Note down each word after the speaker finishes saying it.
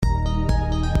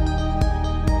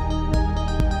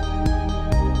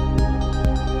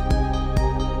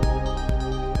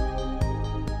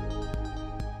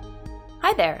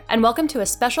Hi there, and welcome to a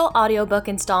special audiobook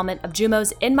installment of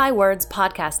Jumo's In My Words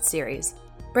podcast series,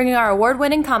 bringing our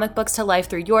award-winning comic books to life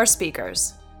through your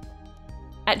speakers.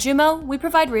 At Jumo, we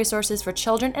provide resources for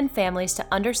children and families to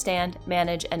understand,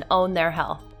 manage, and own their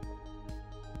health.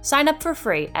 Sign up for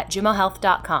free at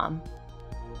jumohealth.com.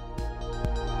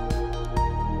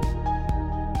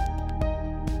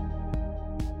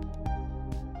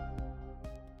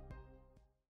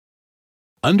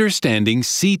 Understanding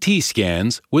CT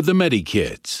scans with the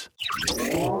Medikidz.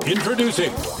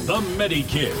 Introducing the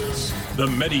Medikidz. The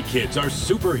Medikidz are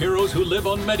superheroes who live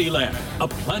on Mediland, a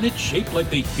planet shaped like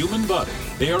the human body.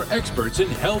 They are experts in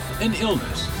health and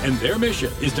illness, and their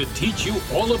mission is to teach you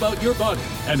all about your body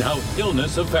and how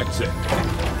illness affects it.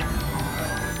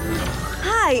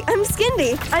 Hi, I'm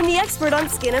Skindy. I'm the expert on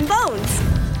skin and bones.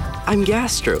 I'm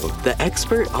Gastro, the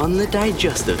expert on the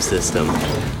digestive system.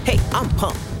 Hey, I'm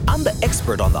Pump. I'm the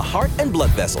expert on the heart and blood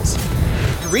vessels.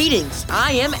 Greetings,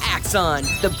 I am Axon,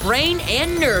 the brain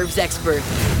and nerves expert.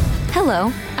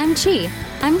 Hello, I'm Chi.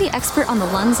 I'm the expert on the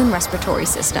lungs and respiratory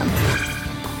system.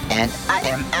 And I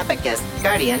am Abacus,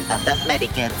 guardian of the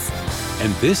Medikidz.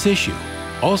 And this issue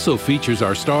also features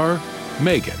our star,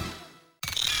 Megan.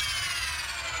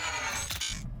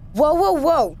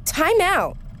 Whoa, time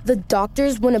out. The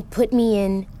doctors want to put me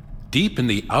in... Deep in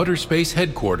the outer space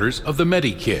headquarters of the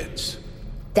Medikidz.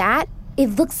 It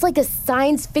looks like a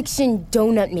science fiction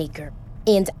donut maker.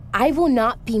 And I will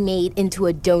not be made into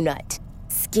a donut.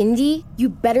 Skindy, you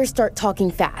better start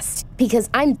talking fast, because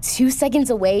I'm 2 seconds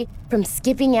away from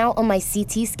skipping out on my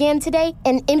CT scan today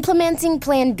and implementing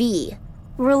Plan B.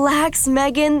 Relax,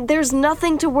 Megan. There's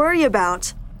nothing to worry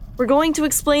about. We're going to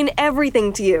explain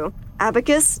everything to you.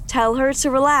 Abacus, tell her to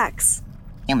relax.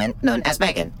 Human, known as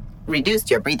Megan, reduced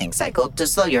your breathing cycle to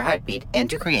slow your heartbeat and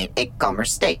to create a calmer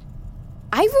state.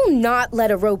 I will not let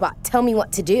a robot tell me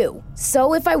what to do.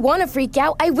 So if I want to freak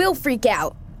out, I will freak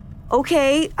out.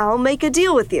 Okay, I'll make a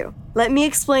deal with you. Let me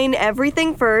explain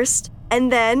everything first,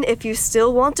 and then if you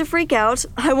still want to freak out,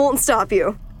 I won't stop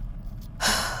you.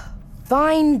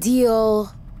 Fine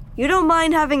deal. You don't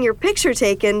mind having your picture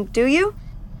taken, do you?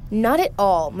 Not at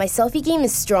all. My selfie game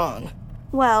is strong.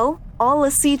 Well, all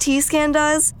a CT scan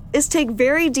does is take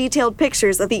very detailed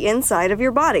pictures of the inside of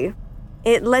your body.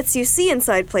 It lets you see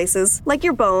inside places like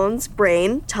your bones,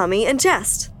 brain, tummy, and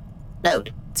chest.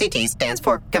 Note, CT stands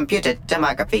for computed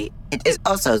tomography. It is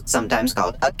also sometimes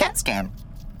called a CAT scan.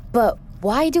 But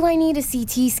why do I need a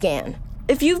CT scan?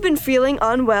 If you've been feeling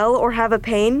unwell or have a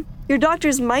pain, your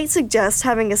doctors might suggest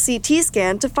having a CT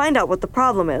scan to find out what the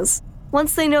problem is.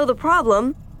 Once they know the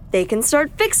problem, they can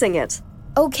start fixing it.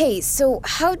 Okay, so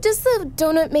how does the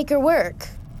donut maker work?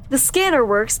 The scanner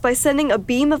works by sending a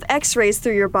beam of X-rays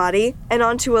through your body and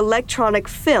onto electronic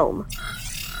film.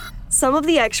 Some of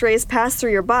the X-rays pass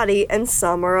through your body and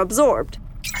some are absorbed.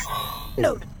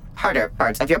 Note, harder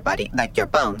parts of your body, like your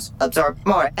bones, absorb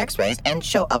more X-rays and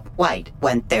show up white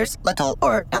when there's little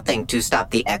or nothing to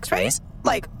stop the X-rays,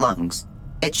 like lungs.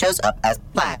 It shows up as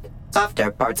black.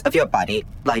 Softer parts of your body,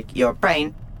 like your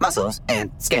brain, muscles,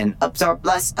 and skin, absorb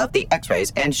less of the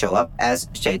X-rays and show up as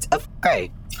shades of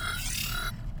gray.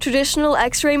 Traditional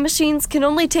X-ray machines can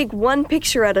only take one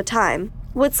picture at a time.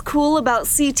 What's cool about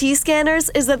CT scanners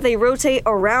is that they rotate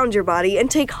around your body and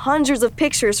take hundreds of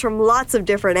pictures from lots of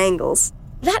different angles.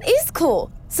 That is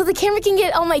cool. So the camera can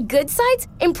get all my good sides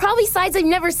and probably sides I've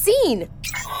never seen.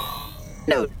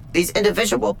 Note, these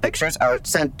individual pictures are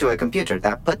sent to a computer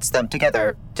that puts them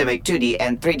together to make 2D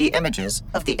and 3D images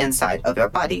of the inside of your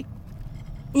body.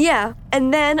 Yeah,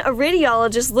 and then a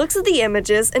radiologist looks at the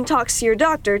images and talks to your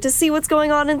doctor to see what's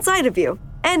going on inside of you,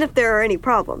 and if there are any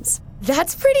problems.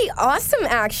 That's pretty awesome,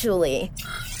 actually.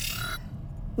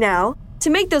 Now, to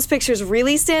make those pictures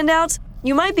really stand out,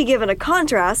 you might be given a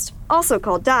contrast, also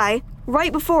called dye,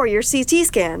 right before your CT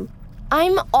scan.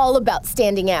 I'm all about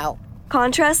standing out.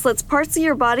 Contrast lets parts of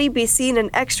your body be seen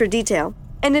in extra detail,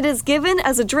 and it is given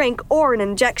as a drink or an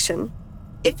injection.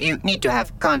 If you need to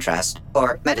have contrast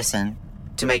or medicine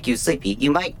to make you sleepy, you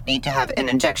might need to have an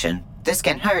injection. This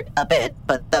can hurt a bit,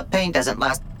 but the pain doesn't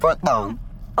last for long.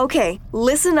 Okay,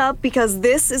 listen up because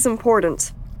this is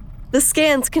important. The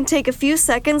scans can take a few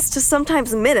seconds to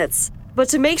sometimes minutes, but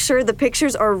to make sure the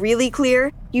pictures are really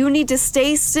clear, you need to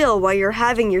stay still while you're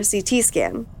having your CT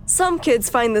scan. Some kids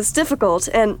find this difficult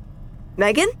and...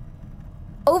 Megan?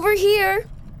 Over here.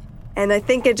 And I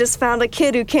think I just found a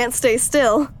kid who can't stay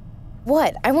still.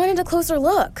 What? I wanted a closer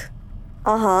look.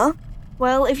 Uh-huh.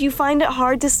 Well, if you find it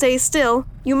hard to stay still,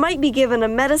 you might be given a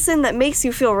medicine that makes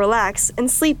you feel relaxed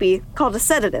and sleepy, called a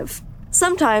sedative.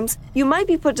 Sometimes, you might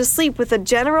be put to sleep with a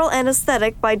general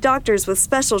anesthetic by doctors with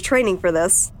special training for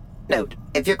this. Note,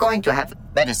 if you're going to have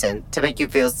medicine to make you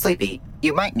feel sleepy,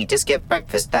 you might need to skip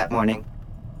breakfast that morning.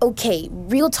 Okay,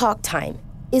 real talk time.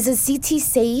 Is a CT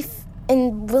safe?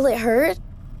 And will it hurt?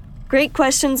 Great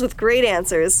questions with great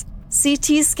answers.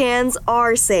 CT scans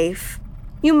are safe.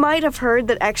 You might have heard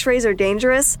that x-rays are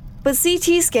dangerous, but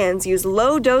CT scans use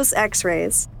low-dose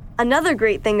x-rays. Another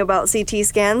great thing about CT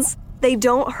scans, they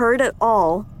don't hurt at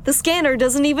all. The scanner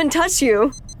doesn't even touch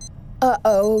you.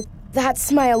 Uh-oh,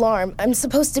 that's my alarm. I'm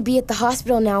supposed to be at the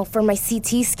hospital now for my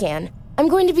CT scan. I'm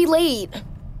going to be late.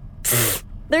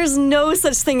 There's no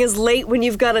such thing as late when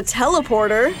you've got a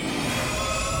teleporter.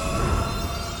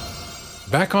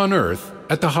 Back on Earth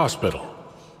at the hospital.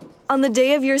 On the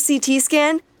day of your CT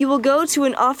scan, you will go to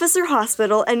an office or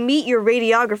hospital and meet your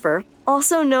radiographer,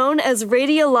 also known as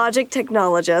radiologic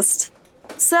technologist.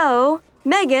 So,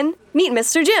 Megan, meet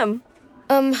Mr. Jim.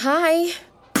 Hi.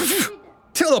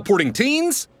 Teleporting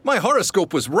teens? My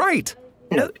horoscope was right.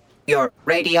 Note, your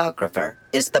radiographer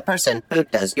is the person who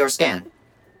does your scan.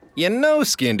 You know,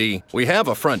 Skindy, we have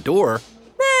a front door.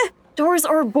 Doors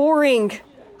are boring.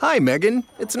 Hi, Megan.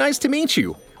 It's nice to meet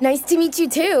you. Nice to meet you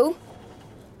too.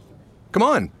 Come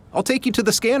on, I'll take you to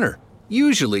the scanner.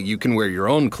 Usually you can wear your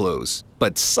own clothes,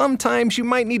 but sometimes you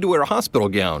might need to wear a hospital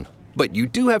gown. But you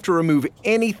do have to remove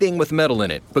anything with metal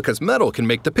in it, because metal can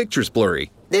make the pictures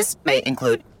blurry. This may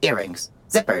include earrings,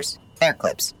 zippers, hair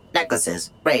clips,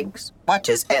 necklaces, rings,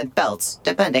 watches, and belts,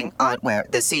 depending on where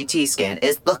the CT scan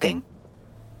is looking.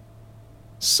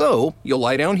 So, you'll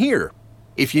lie down here.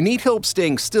 If you need help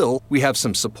staying still, we have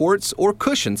some supports or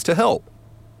cushions to help.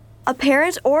 A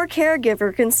parent or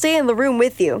caregiver can stay in the room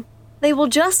with you. They will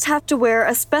just have to wear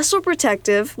a special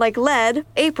protective, like lead,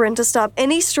 apron to stop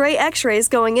any stray x-rays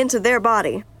going into their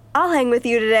body. I'll hang with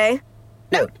you today.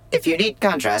 Note, if you need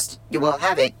contrast, you will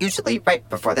have it usually right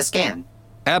before the scan.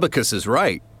 Abacus is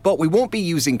right, but we won't be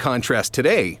using contrast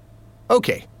today.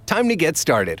 Okay, time to get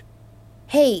started.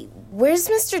 Hey, where's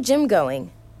Mr. Jim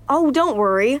going? Oh, don't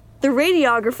worry. The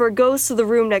radiographer goes to the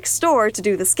room next door to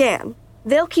do the scan.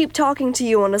 They'll keep talking to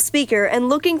you on a speaker and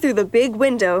looking through the big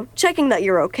window, checking that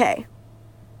you're okay.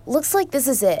 Looks like this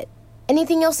is it.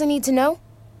 Anything else I need to know?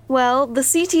 Well, the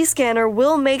CT scanner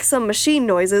will make some machine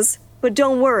noises, but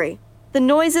don't worry. The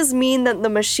noises mean that the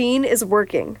machine is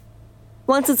working.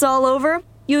 Once it's all over,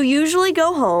 you usually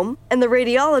go home, and the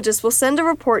radiologist will send a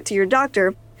report to your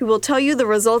doctor, who will tell you the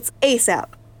results ASAP.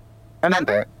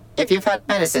 Remember, if you've had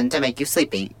medicine to make you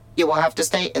sleepy, you will have to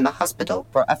stay in the hospital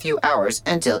for a few hours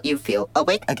until you feel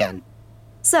awake again.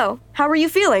 So, how are you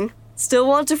feeling? Still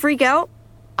want to freak out?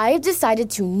 I have decided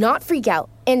to not freak out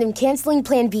and am canceling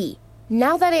Plan B.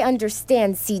 Now that I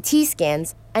understand CT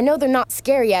scans, I know they're not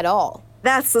scary at all.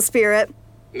 That's the spirit.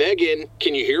 Megan,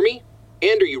 can you hear me?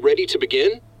 And are you ready to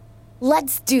begin?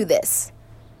 Let's do this.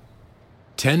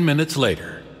 10 minutes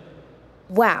later.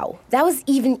 Wow, that was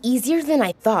even easier than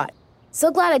I thought. So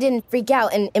glad I didn't freak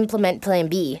out and implement Plan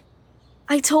B.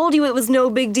 I told you it was no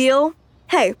big deal.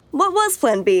 Hey, what was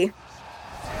Plan B?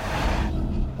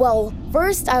 Well,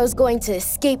 first I was going to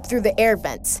escape through the air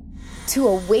vents to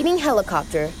a waiting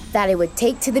helicopter that I would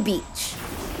take to the beach,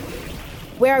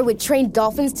 where I would train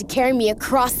dolphins to carry me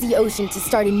across the ocean to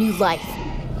start a new life.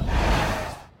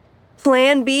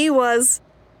 Plan B was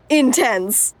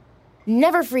intense.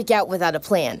 Never freak out without a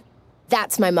plan.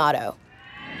 That's my motto.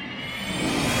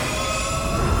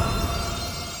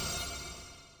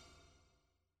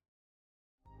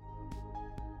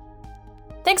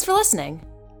 Thanks for listening.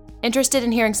 Interested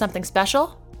in hearing something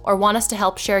special? Or want us to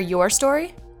help share your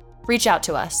story? Reach out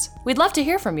to us. We'd love to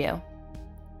hear from you.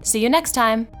 See you next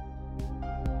time.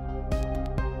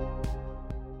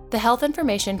 The health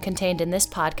information contained in this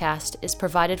podcast is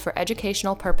provided for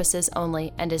educational purposes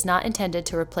only and is not intended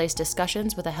to replace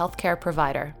discussions with a healthcare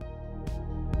provider.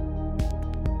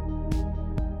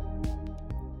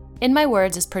 In My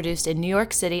Words is produced in New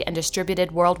York City and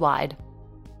distributed worldwide.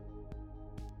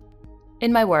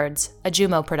 In My Words, a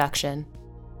Jumo production.